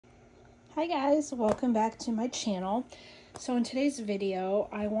Hi guys, welcome back to my channel. So in today's video,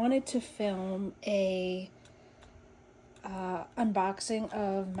 I wanted to film a unboxing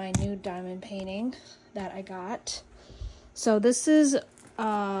of my new diamond painting that I got. So this is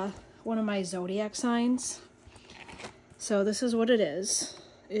one of my zodiac signs. So this is what it is.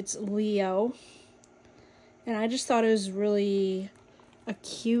 It's Leo. And I just thought it was really a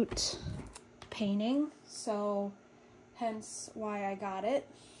cute painting, so hence why I got it.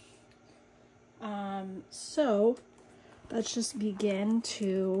 So let's just begin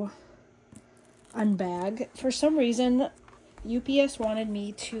to unbag. For some reason, UPS wanted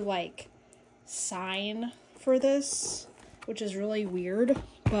me to like sign for this, which is really weird,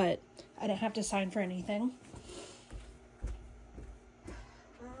 but I didn't have to sign for anything.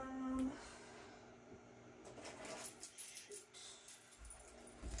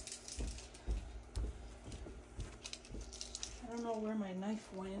 I don't know where my knife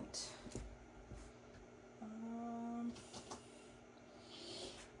went.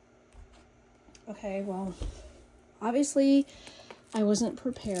 Okay, well, obviously I wasn't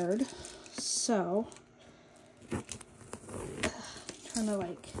prepared, so I'm trying to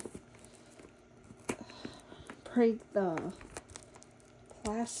like break the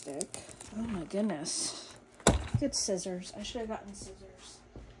plastic. Oh my goodness. Get scissors. I should have gotten scissors.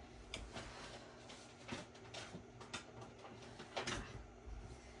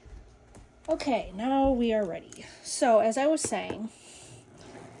 Okay, now we are ready. So, as I was saying,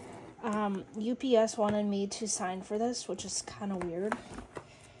 UPS wanted me to sign for this, which is kind of weird,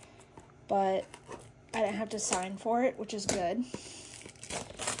 but I didn't have to sign for it, which is good.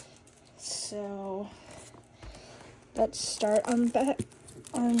 So, let's start unwrapping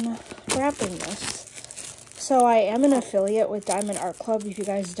this. So, I am an affiliate with Diamond Art Club, if you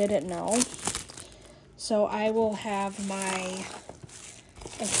guys didn't know. So, I will have my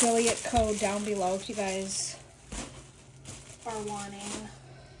affiliate code down below if you guys are wanting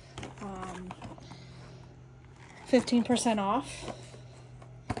 15% off.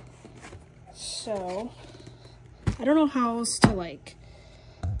 So I don't know how else to like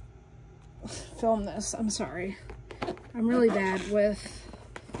film this. I'm sorry. I'm really bad with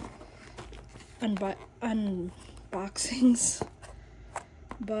unboxings,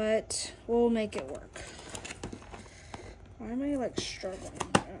 but we'll make it work. Why am I like struggling?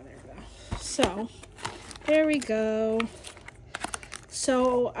 Oh, there we go. So, there we go.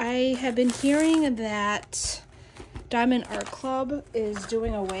 So, I have been hearing that Diamond Art Club is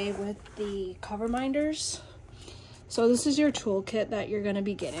doing away with the cover minders. So, this is your toolkit that you're going to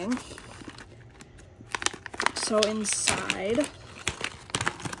be getting. So, inside,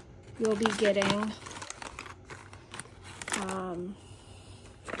 you'll be getting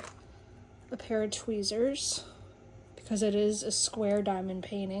a pair of tweezers, because it is a square diamond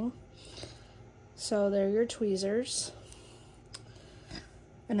painting. So they're your tweezers.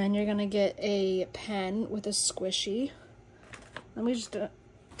 And then you're gonna get a pen with a squishy. Let me just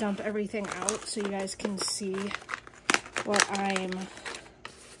dump everything out so you guys can see what I'm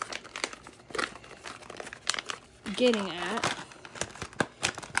getting at.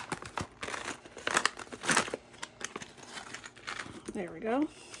 There we go.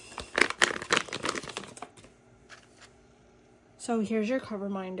 So here's your cover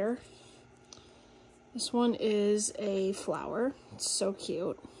minder. This one is a flower. It's so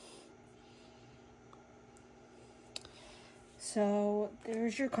cute. So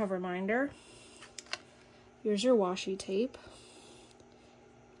there's your cover minder. Here's your washi tape.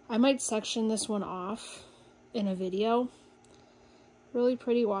 I might section this one off in a video. Really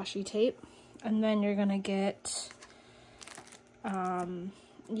pretty washi tape. And then you're gonna get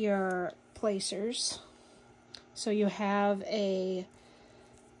your placers. So you have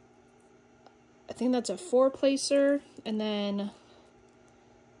I think that's a 4-placer, and then,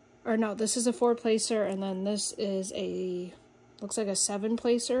 or no, this is a 4-placer, and then this is looks like a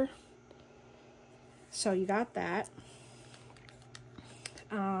 7-placer. So you got that.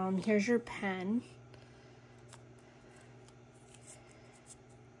 Here's your pen.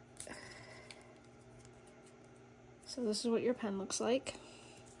 So this is what your pen looks like.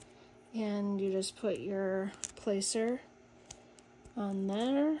 And you just put your placer on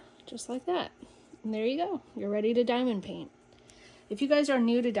there, just like that. And there you go. You're ready to diamond paint. If you guys are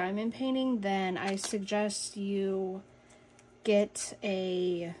new to diamond painting, then I suggest you get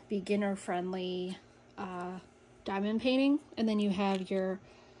a beginner-friendly diamond painting. And then you have your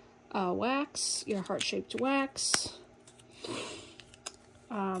wax, your heart-shaped wax,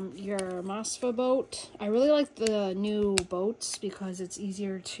 your Masfa boat. I really like the new boats because it's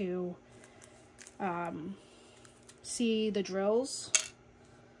easier to see the drills.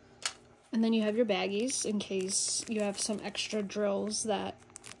 And then you have your baggies in case you have some extra drills that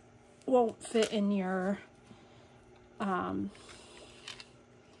won't fit in your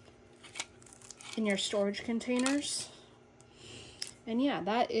storage containers. And yeah,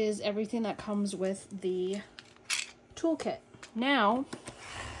 that is everything that comes with the toolkit. Now,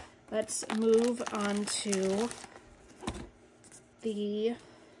 let's move on to the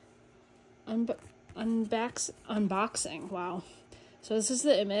unboxing. Wow. So this is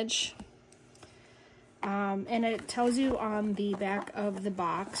the image. And it tells you on the back of the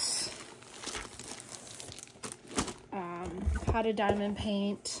box how to diamond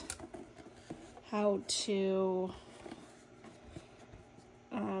paint, how to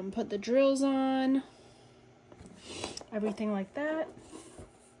put the drills on, everything like that.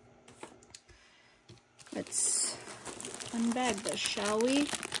 Let's unbag this, shall we?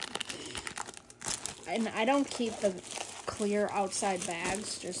 And I don't keep the clear outside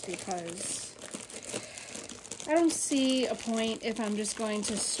bags just because I don't see a point if I'm just going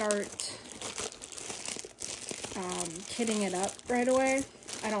to start kitting it up right away.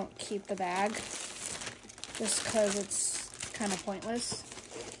 I don't keep the bag just because it's kind of pointless.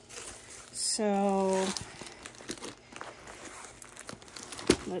 So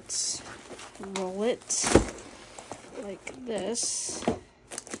let's roll it like this.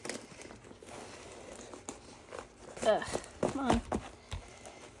 Come on.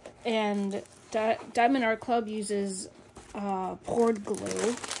 And Diamond Art Club uses poured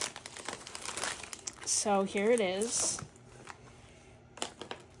glue. So here it is.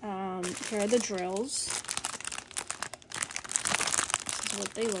 Here are the drills. This is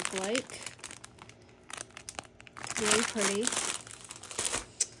what they look like. Really pretty.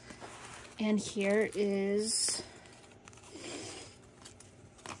 And here is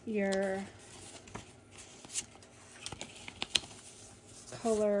your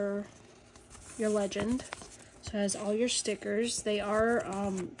color, your legend. So it has all your stickers. They are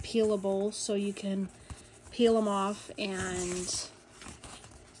peelable, so you can peel them off and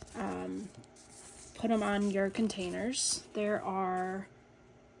put them on your containers. There are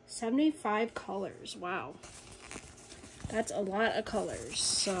 75 colors. Wow. That's a lot of colors.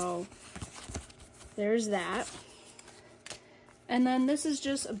 So there's that. And then this is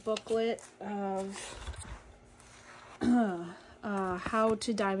just a booklet of how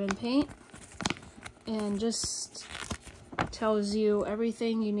to diamond paint, and just tells you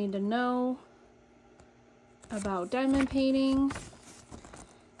everything you need to know about diamond painting.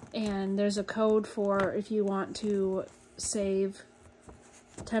 And there's a code for if you want to save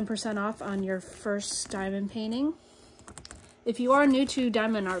 10% off on your first diamond painting. If you are new to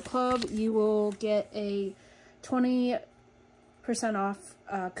Diamond Art Club, you will get a 20% off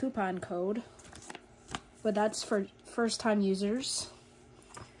coupon code, but that's for first-time users.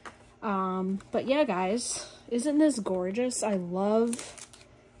 But yeah, guys, isn't this gorgeous? I love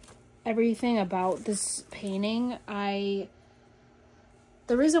everything about this painting.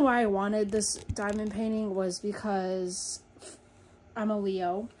 The reason why I wanted this diamond painting was because I'm a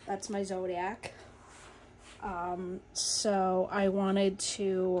Leo. That's my zodiac. So I wanted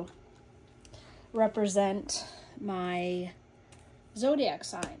to represent my zodiac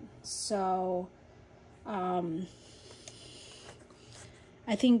sign. So, I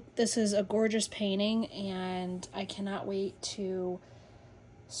think this is a gorgeous painting, and I cannot wait to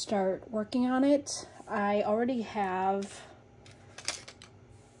start working on it. I already have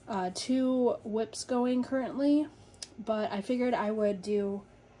 2 whips going currently, but I figured I would do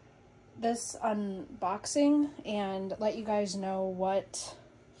this unboxing and let you guys know what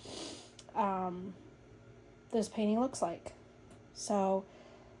this painting looks like. So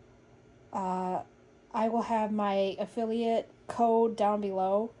I will have my affiliate code down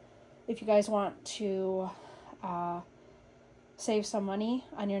below if you guys want to save some money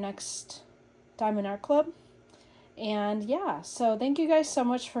on your next Diamond Art Club. And yeah, so thank you guys so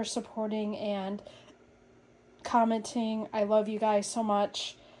much for supporting and commenting. I love you guys so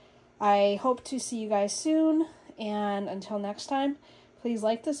much. I hope to see you guys soon, and until next time, please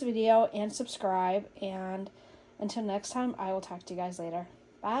like this video and subscribe, and until next time, I will talk to you guys later.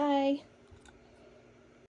 Bye!